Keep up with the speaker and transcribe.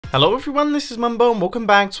Hello everyone, this is Mumbo and welcome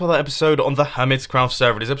back to another episode on the Hermitcraft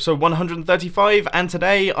server. It is episode 135 and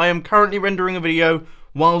today I am currently rendering a video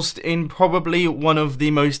whilst in probably one of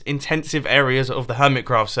the most intensive areas of the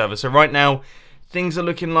Hermitcraft server. So right now, things are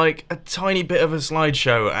looking like a tiny bit of a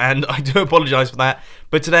slideshow and I do apologise for that.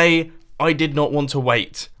 But today, I did not want to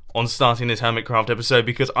wait on starting this Hermitcraft episode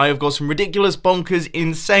because I have got some ridiculous, bonkers,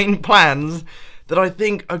 insane plans that I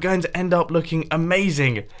think are going to end up looking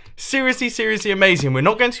amazing. Seriously amazing. We're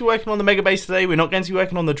not going to be working on the mega base today. We're not going to be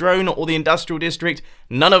working on the drone or the industrial district.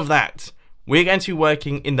 None of that. We're going to be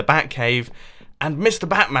working in the Batcave, and Mr.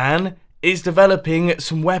 Batman is developing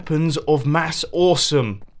some weapons of mass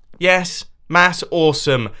awesome. Yes, mass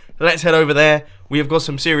awesome. Let's head over there. We have got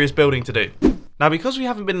some serious building to do. Now, because we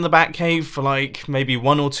haven't been in the Batcave for like maybe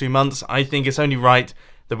 1 or 2 months, I think it's only right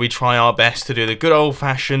that we try our best to do the good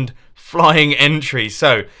old-fashioned flying entry.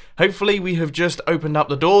 So, hopefully we have just opened up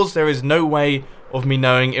the doors. There is no way of me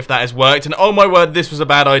knowing if that has worked. And oh my word, this was a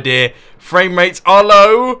bad idea. Frame rates are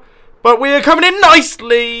low, but we are coming in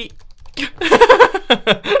nicely.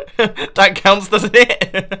 That counts, doesn't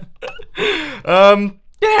it?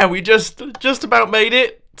 Yeah, we just about made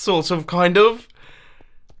it. Sort of, kind of.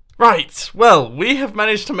 Right, well, we have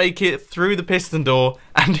managed to make it through the piston door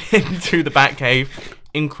and into the Batcave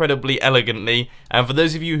incredibly elegantly. And for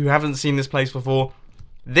those of you who haven't seen this place before,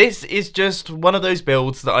 this is just one of those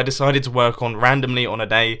builds that I decided to work on randomly on a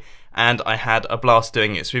day, and I had a blast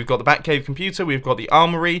doing it. So we've got the Batcave computer, we've got the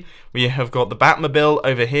armory, we have got the Batmobile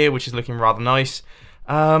over here, which is looking rather nice.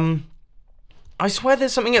 I swear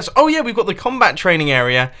there's something else. Oh yeah, we've got the combat training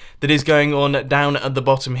area that is going on down at the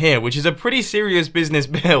bottom here, which is a pretty serious business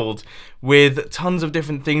build with tons of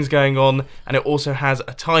different things going on, and it also has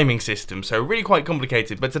a timing system, so really quite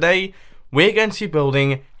complicated. But today, we're going to be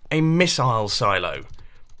building a missile silo.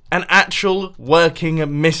 An actual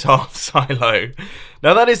working missile silo.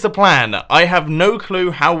 Now that is the plan. I have no clue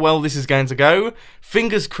how well this is going to go.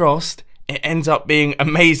 Fingers crossed, it ends up being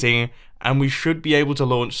amazing, and we should be able to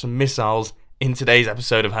launch some missiles in today's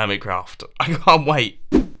episode of Hermitcraft. I can't wait.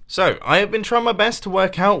 So, I have been trying my best to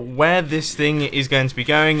work out where this thing is going to be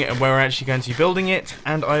going and where we're actually going to be building it,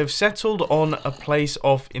 and I have settled on a place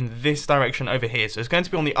off in this direction over here. So it's going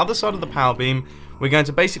to be on the other side of the power beam. We're going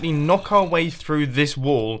to basically knock our way through this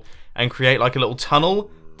wall and create like a little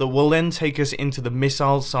tunnel that will then take us into the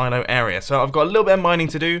missile silo area. So I've got a little bit of mining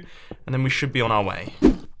to do, and then we should be on our way.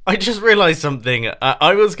 I just realised something.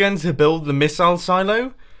 I was going to build the missile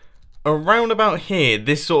silo around about here,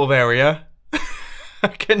 this sort of area.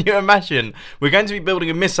 Can you imagine? We're going to be building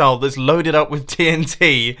a missile that's loaded up with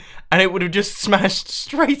TNT, and it would have just smashed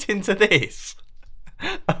straight into this.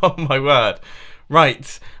 Oh my word.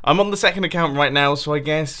 Right, I'm on the second account right now, so I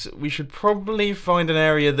guess we should probably find an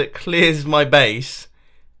area that clears my base,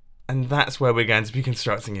 and that's where we're going to be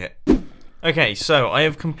constructing it. Okay, so I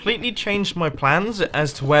have completely changed my plans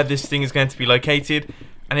as to where this thing is going to be located.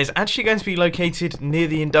 And it's actually going to be located near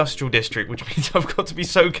the industrial district, which means I've got to be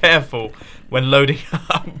so careful when loading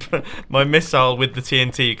up my missile with the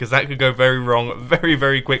TNT, because that could go very wrong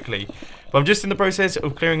very quickly. But I'm just in the process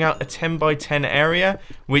of clearing out a 10 by 10 area,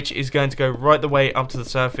 which is going to go right the way up to the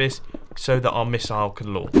surface so that our missile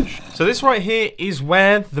can launch. So this right here is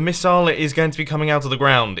where the missile is going to be coming out of the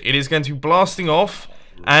ground. It is going to be blasting off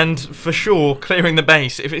and for sure clearing the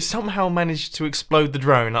base. If it somehow managed to explode the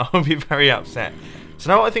drone, I'll be very upset. So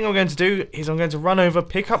now what I think I'm going to do is I'm going to run over,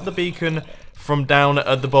 pick up the beacon from down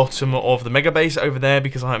at the bottom of the mega base over there,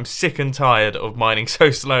 because I'm sick and tired of mining so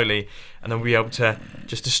slowly, and then we'll be able to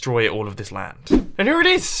just destroy all of this land. And here it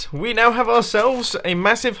is! We now have ourselves a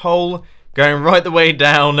massive hole going right the way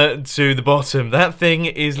down to the bottom. That thing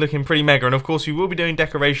is looking pretty mega, and of course we will be doing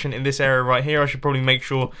decoration in this area right here. I should probably make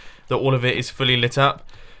sure that all of it is fully lit up.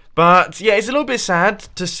 But yeah, it's a little bit sad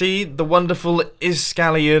to see the wonderful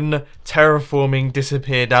Iskalian terraforming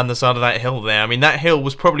disappear down the side of that hill there. I mean, that hill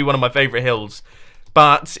was probably one of my favourite hills,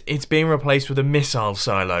 but it's being replaced with a missile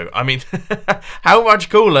silo. I mean, how much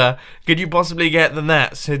cooler could you possibly get than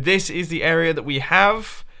that? So this is the area that we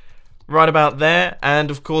have right about there,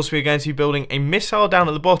 and of course we're going to be building a missile down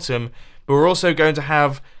at the bottom, but we're also going to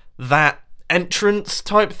have that entrance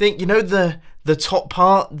type thing, you know, the top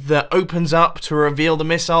part that opens up to reveal the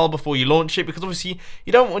missile before you launch it, because obviously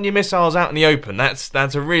you don't want your missiles out in the open. That's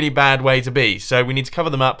a really bad way to be. So we need to cover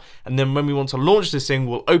them up, and then when we want to launch this thing,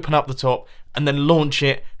 we'll open up the top and then launch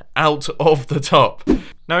it out of the top.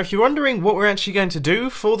 Now, if you're wondering what we're actually going to do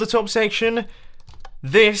for the top section,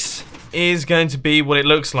 this is going to be what it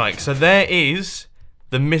looks like. So there is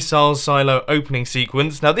the missile silo opening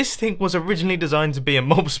sequence. Now, this thing was originally designed to be a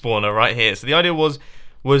mob spawner right here. So the idea was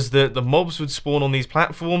that the mobs would spawn on these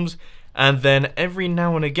platforms, and then every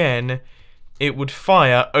now and again it would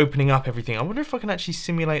fire, opening up everything. I wonder if I can actually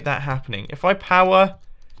simulate that happening. If I power...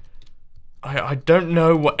 I don't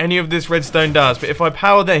know what any of this redstone does, but if I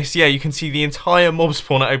power this, yeah, you can see the entire mob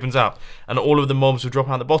spawner opens up, and all of the mobs will drop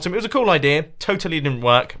out the bottom. It was a cool idea, totally didn't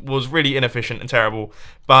work, was really inefficient and terrible,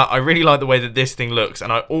 but I really like the way that this thing looks,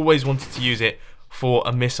 and I always wanted to use it for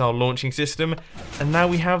a missile launching system, and now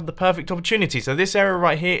we have the perfect opportunity. So this area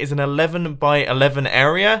right here is an 11 by 11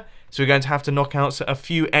 area, so we're going to have to knock out a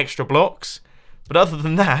few extra blocks, but other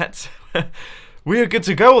than that... we are good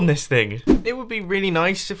to go on this thing. It would be really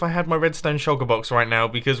nice if I had my redstone shulker box right now,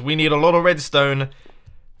 because we need a lot of redstone,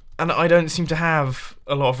 and I don't seem to have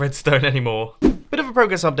a lot of redstone anymore. Bit of a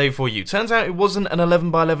progress update for you. Turns out it wasn't an 11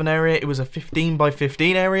 by 11 area, it was a 15 by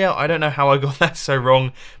 15 area. I don't know how I got that so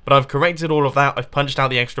wrong, but I've corrected all of that. I've punched out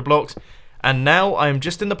the extra blocks, and now I'm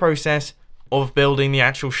just in the process of building the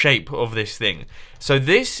actual shape of this thing. So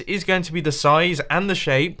this is going to be the size and the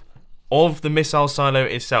shape of the missile silo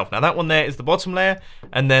itself. Now that one there is the bottom layer,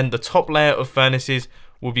 and then the top layer of furnaces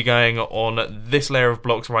will be going on this layer of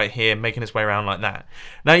blocks right here, making its way around like that.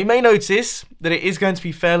 Now you may notice that it is going to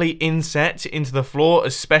be fairly inset into the floor,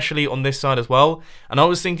 especially on this side as well, and I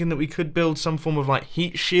was thinking that we could build some form of like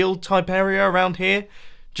heat shield type area around here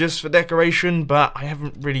just for decoration, but I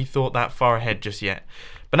haven't really thought that far ahead just yet.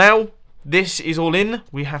 But now this is all in,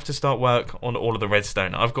 we have to start work on all of the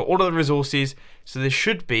redstone. I've got all of the resources, so this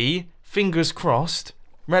should be, fingers crossed,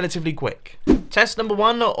 relatively quick. Test number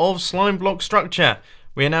 1 of slime block structure.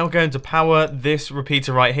 We are now going to power this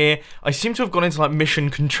repeater right here. I seem to have gone into like mission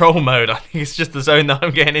control mode. I think it's just the zone that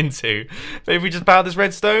I'm getting into. But if we just power this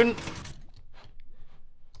redstone.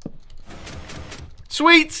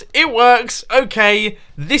 Sweet, it works. Okay,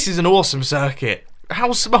 this is an awesome circuit.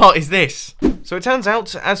 How smart is this? So it turns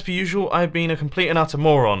out, as per usual, I've been a complete and utter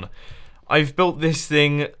moron. I've built this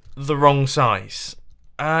thing the wrong size.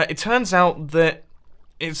 It turns out that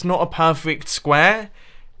it's not a perfect square,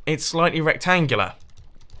 it's slightly rectangular.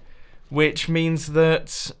 Which means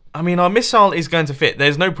that, I mean, our missile is going to fit.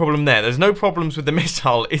 There's no problem there. There's no problems with the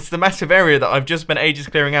missile. It's the massive area that I've just spent ages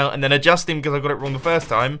clearing out and then adjusting because I got it wrong the first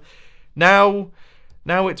time. Now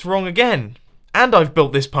it's wrong again. And I've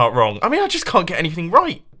built this part wrong. I mean, I just can't get anything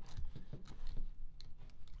right.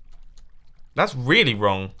 That's really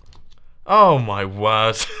wrong. Oh my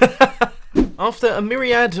word. After a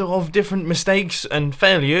myriad of different mistakes and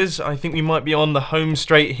failures, I think we might be on the home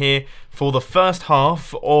straight here for the first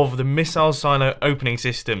half of the missile silo opening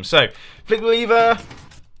system. So, flick the lever.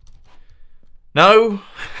 No.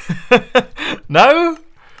 No?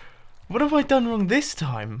 What have I done wrong this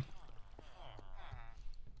time?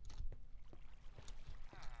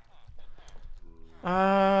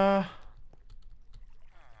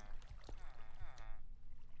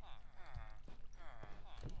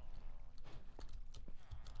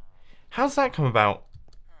 How's that come about?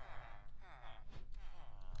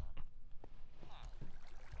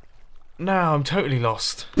 No, I'm totally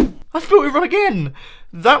lost. I've built it wrong again!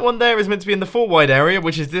 That one there is meant to be in the 4 wide area,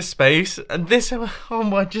 which is this space, and this, oh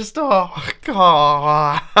my, just, oh,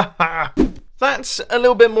 God. That's a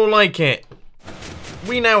little bit more like it.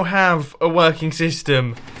 We now have a working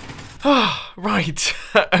system. Right,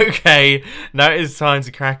 okay, now it is time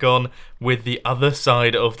to crack on with the other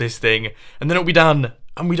side of this thing, and then it'll be done.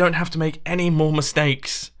 And we don't have to make any more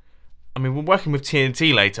mistakes. I mean, we're working with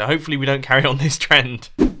TNT later. Hopefully we don't carry on this trend.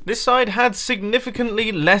 This side had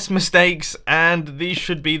significantly less mistakes, and these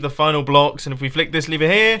should be the final blocks. And if we flick this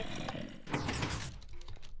lever here,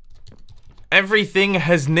 everything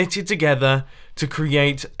has knitted together to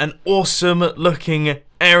create an awesome looking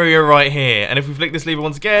area right here. And if we flick this lever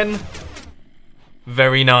once again,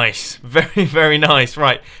 very nice. Very, very nice.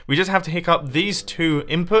 Right, we just have to hook up these 2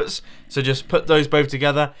 inputs. So just put those both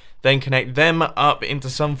together, then connect them up into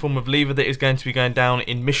some form of lever that is going to be going down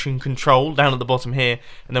in mission control, down at the bottom here,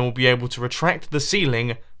 and then we'll be able to retract the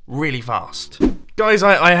ceiling really fast. Guys,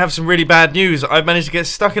 I have some really bad news. I've managed to get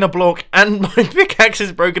stuck in a block and my pickaxe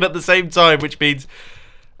is broken at the same time, which means...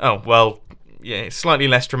 oh, well, yeah, it's slightly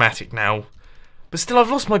less dramatic now. But still,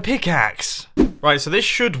 I've lost my pickaxe. Right, so this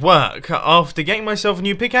should work. After getting myself a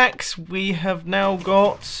new pickaxe, we have now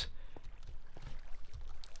got...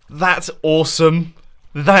 That's awesome.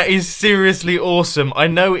 That is seriously awesome. I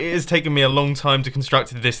know it has taken me a long time to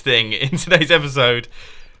construct this thing in today's episode,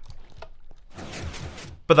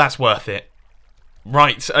 but that's worth it.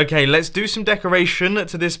 Right, okay, let's do some decoration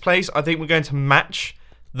to this place. I think we're going to match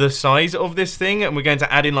the size of this thing, and we're going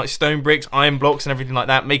to add in like stone bricks, iron blocks and everything like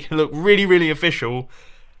that, make it look really, really official.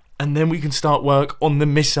 and then we can start work on the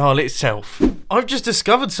missile itself. I've just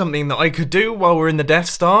discovered something that I could do while we're in the Death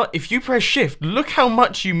Star. If you press shift, look how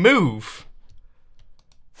much you move.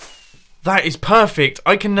 That is perfect.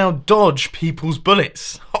 I can now dodge people's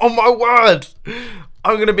bullets. Oh my word.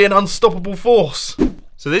 I'm going to be an unstoppable force.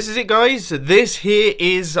 So this is it, guys. This here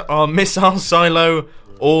is our missile silo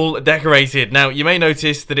all decorated. Now, you may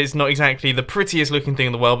notice that it's not exactly the prettiest looking thing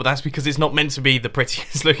in the world, but that's because it's not meant to be the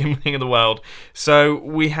prettiest looking thing in the world. So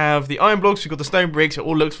we have the iron blocks, we've got the stone bricks, it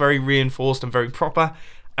all looks very reinforced and very proper.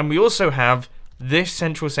 And we also have this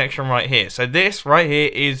central section right here. So this right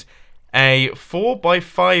here is a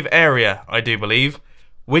 4x5 area, I do believe,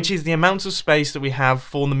 which is the amount of space that we have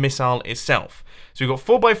for the missile itself. So we've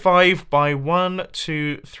got 4x5 by 1,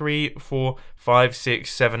 2, 3, 4, 5,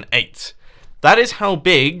 6, 7, 8. That is how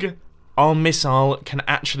big our missile can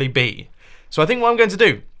actually be. So I think what I'm going to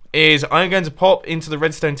do is I'm going to pop into the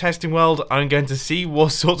redstone testing world. I'm going to see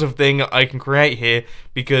what sort of thing I can create here,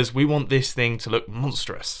 because we want this thing to look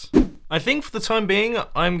monstrous. I think for the time being,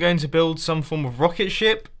 I'm going to build some form of rocket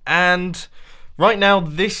ship, and right now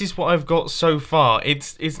this is what I've got so far.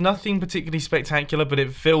 It's nothing particularly spectacular, but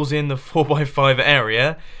it fills in the 4x5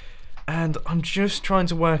 area, and I'm just trying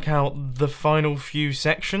to work out the final few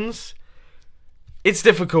sections. It's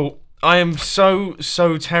difficult. I am so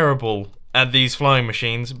terrible at these flying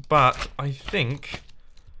machines, but I think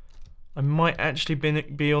I might actually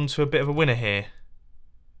be onto a bit of a winner here.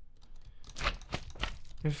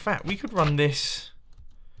 In fact, we could run this.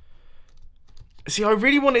 See, I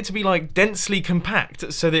really want it to be like densely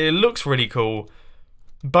compact so that it looks really cool,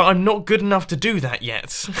 but I'm not good enough to do that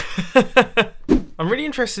yet. I'm really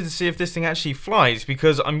interested to see if this thing actually flies,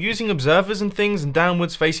 because I'm using observers and things and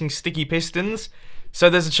downwards facing sticky pistons, so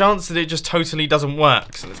there's a chance that it just totally doesn't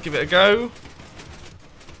work. So let's give it a go.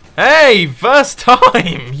 Hey, first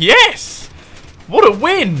time! Yes! What a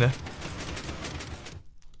win!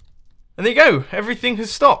 And there you go, everything has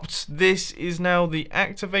stopped. This is now the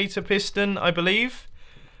activator piston, I believe.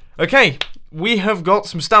 Okay, we have got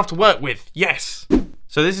some stuff to work with, yes!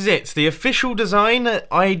 So this is it, the official design.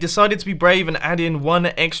 I decided to be brave and add in one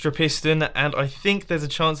extra piston, and I think there's a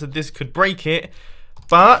chance that this could break it,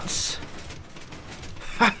 but...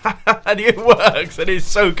 and it works, and it's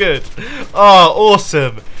so good. Oh,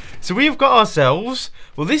 awesome. So we've got ourselves,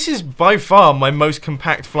 well, this is by far my most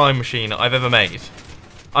compact flying machine I've ever made.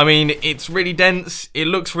 I mean, it's really dense, it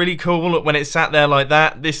looks really cool when it's sat there like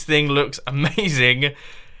that. This thing looks amazing.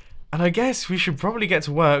 And I guess we should probably get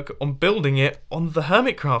to work on building it on the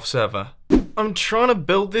Hermitcraft server. I'm trying to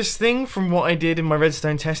build this thing from what I did in my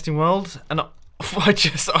redstone testing world, and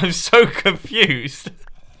I'm so confused.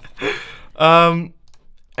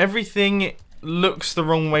 Everything looks the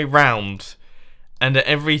wrong way round, and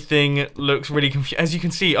everything looks really confused. As you can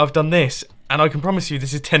see, I've done this, and I can promise you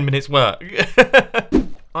this is 10 minutes work.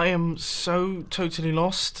 I am so totally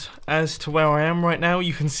lost as to where I am right now.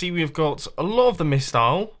 You can see we've got a lot of the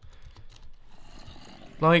missile.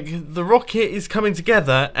 Like, the rocket is coming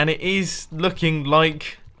together, and it is looking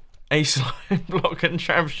like a slime block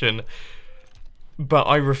contraption. But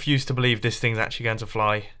I refuse to believe this thing's actually going to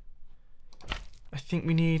fly. I think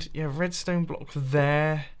we need, yeah, redstone block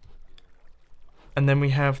there. And then we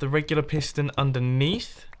have the regular piston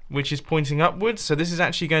underneath, which is pointing upwards. So this is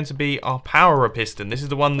actually going to be our power piston. This is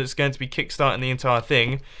the one that's going to be kickstarting the entire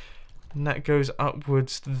thing. And that goes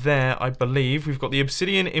upwards there, I believe. We've got the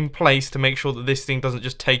obsidian in place to make sure that this thing doesn't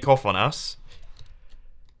just take off on us.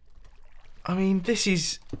 I mean, this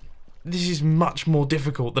is much more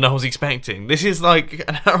difficult than I was expecting. This is like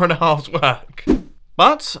an hour and a half's work.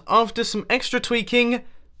 But after some extra tweaking,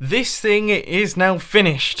 this thing is now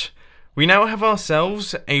finished. We now have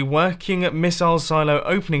ourselves a working missile silo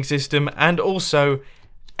opening system, and also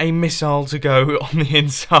a missile to go on the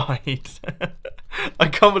inside. I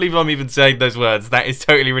can't believe I'm even saying those words. That is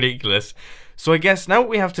totally ridiculous. So I guess now what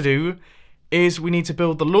we have to do is we need to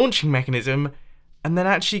build the launching mechanism and then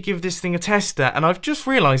actually give this thing a tester. And I've just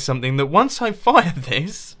realised something, that once I fire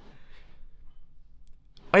this,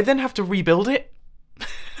 I then have to rebuild it.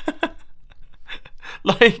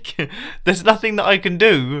 Like, there's nothing that I can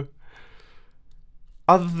do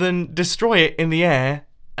other than destroy it in the air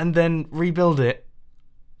and then rebuild it.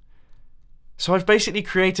 So I've basically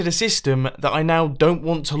created a system that I now don't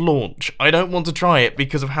want to launch. I don't want to try it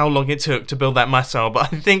because of how long it took to build that missile,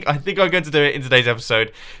 but I think I'm going to do it in today's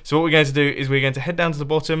episode. So what we're going to do is we're going to head down to the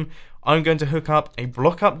bottom. I'm going to hook up a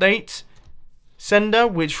block update sender,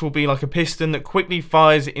 which will be like a piston that quickly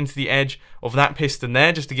fires into the edge of that piston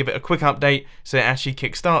there, just to give it a quick update so it actually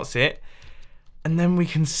kickstarts it. And then we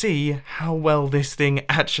can see how well this thing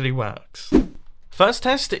actually works. First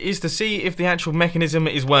test is to see if the actual mechanism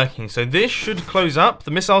is working. So this should close up.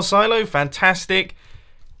 The missile silo, fantastic.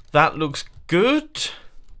 That looks good.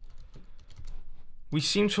 We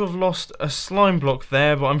seem to have lost a slime block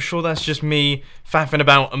there, but I'm sure that's just me faffing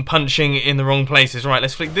about and punching in the wrong places. Right,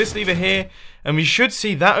 let's flick this lever here, and we should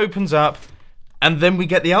see that opens up, and then we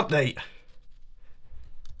get the update.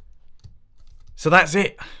 So that's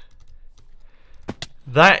it.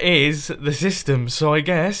 That is the system. So I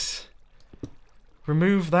guess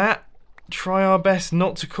remove that. Try our best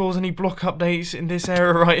not to cause any block updates in this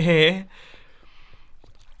area right here.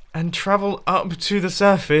 And travel up to the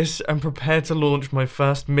surface and prepare to launch my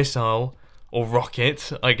first missile, or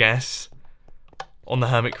rocket, I guess, on the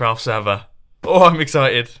Hermitcraft server. Oh, I'm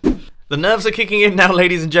excited. The nerves are kicking in now,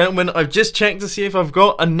 ladies and gentlemen. I've just checked to see if I've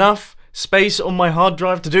got enough space on my hard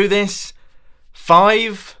drive to do this.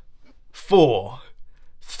 5, 4,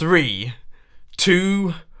 3,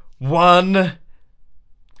 2, 1,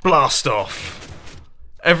 blast off.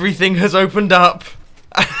 Everything has opened up.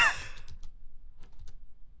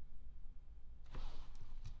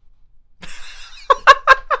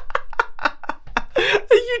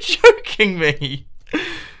 Are you joking me?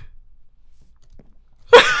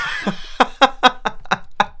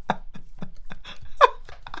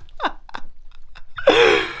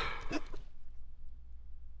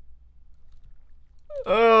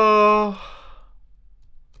 Oh.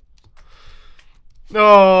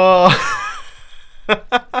 Oh.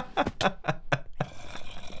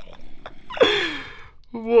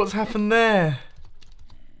 What's happened there?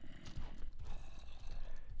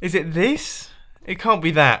 Is it this? It can't be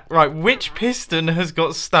that. Right, which piston has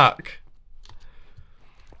got stuck?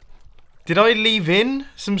 Did I leave in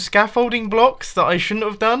some scaffolding blocks that I shouldn't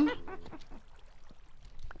have done?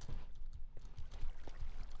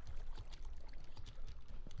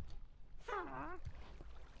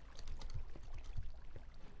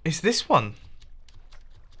 It's this one.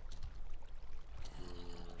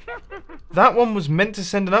 That one was meant to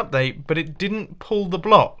send an update, but it didn't pull the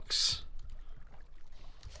blocks.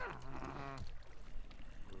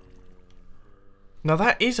 Now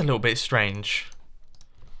that is a little bit strange.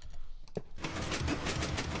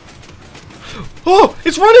 Oh,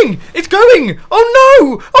 it's running! It's going! Oh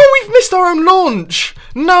no! Oh, we've missed our own launch!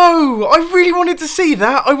 No! I really wanted to see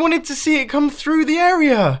that. I wanted to see it come through the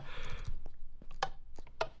area.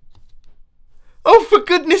 Oh, for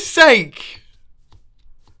goodness sake!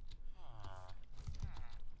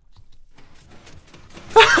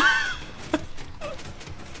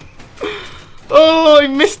 Oh, I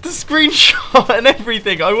missed the screenshot and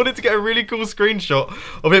everything. I wanted to get a really cool screenshot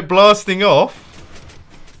of it blasting off.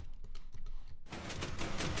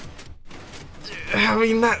 I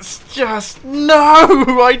mean, that's just...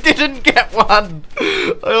 No! I didn't get one!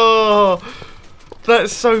 Oh,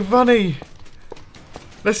 that's so funny.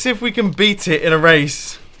 Let's see if we can beat it in a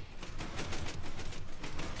race.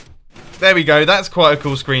 There we go. That's quite a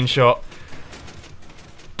cool screenshot.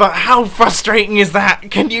 But how frustrating is that?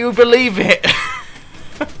 Can you believe it?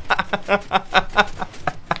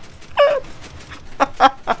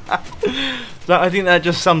 So I think that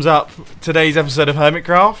just sums up today's episode of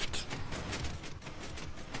Hermitcraft.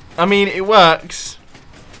 I mean, it works.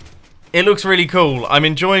 It looks really cool. I'm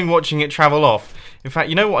enjoying watching it travel off. In fact,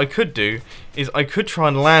 you know what I could do? Is I could try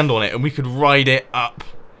and land on it and we could ride it up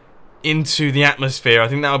into the atmosphere. I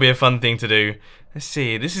think that would be a fun thing to do. Let's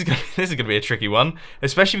see, this is gonna be a tricky one,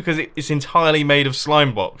 especially because it's entirely made of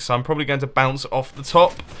slime blocks. So I'm probably going to bounce off the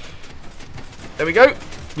top. There we go.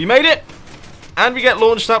 We made it, and we get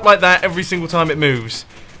launched up like that every single time it moves.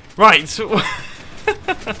 Right. So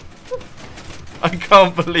I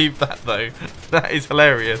can't believe that though. That is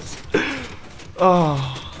hilarious.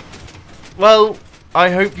 Oh. Well, I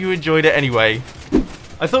hope you enjoyed it anyway.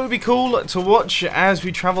 I thought it would be cool to watch as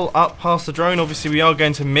we travel up past the drone. Obviously, we are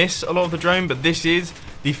going to miss a lot of the drone, but this is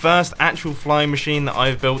the first actual flying machine that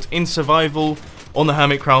I've built in survival on the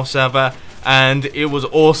Hermitcraft server, and it was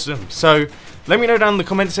awesome. So let me know down in the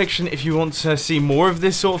comment section if you want to see more of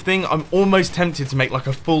this sort of thing. I'm almost tempted to make like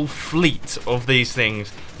a full fleet of these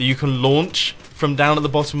things that you can launch from down at the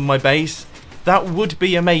bottom of my base. That would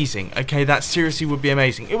be amazing. Okay, that seriously would be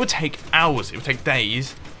amazing. It would take hours, it would take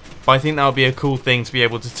days. But I think that would be a cool thing to be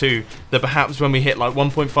able to do. That perhaps when we hit like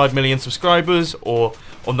 1.5 million subscribers, or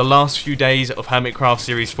on the last few days of Hermitcraft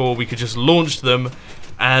Series 4, we could just launch them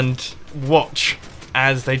and watch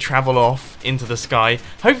as they travel off into the sky.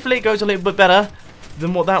 Hopefully it goes a little bit better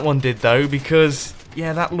than what that one did though, because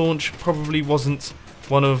yeah, that launch probably wasn't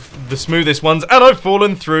one of the smoothest ones, and I've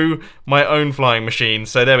fallen through my own flying machine.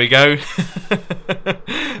 So there we go.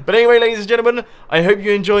 But anyway, ladies and gentlemen, I hope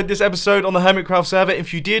you enjoyed this episode on the Hermitcraft server.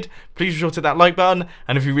 If you did, please be sure to hit that like button.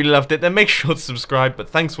 And if you really loved it, then make sure to subscribe. But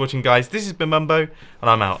thanks for watching, guys. This has been Mumbo, and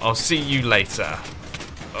I'm out. I'll see you later.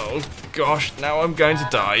 Oh, gosh, now I'm going to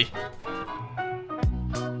die.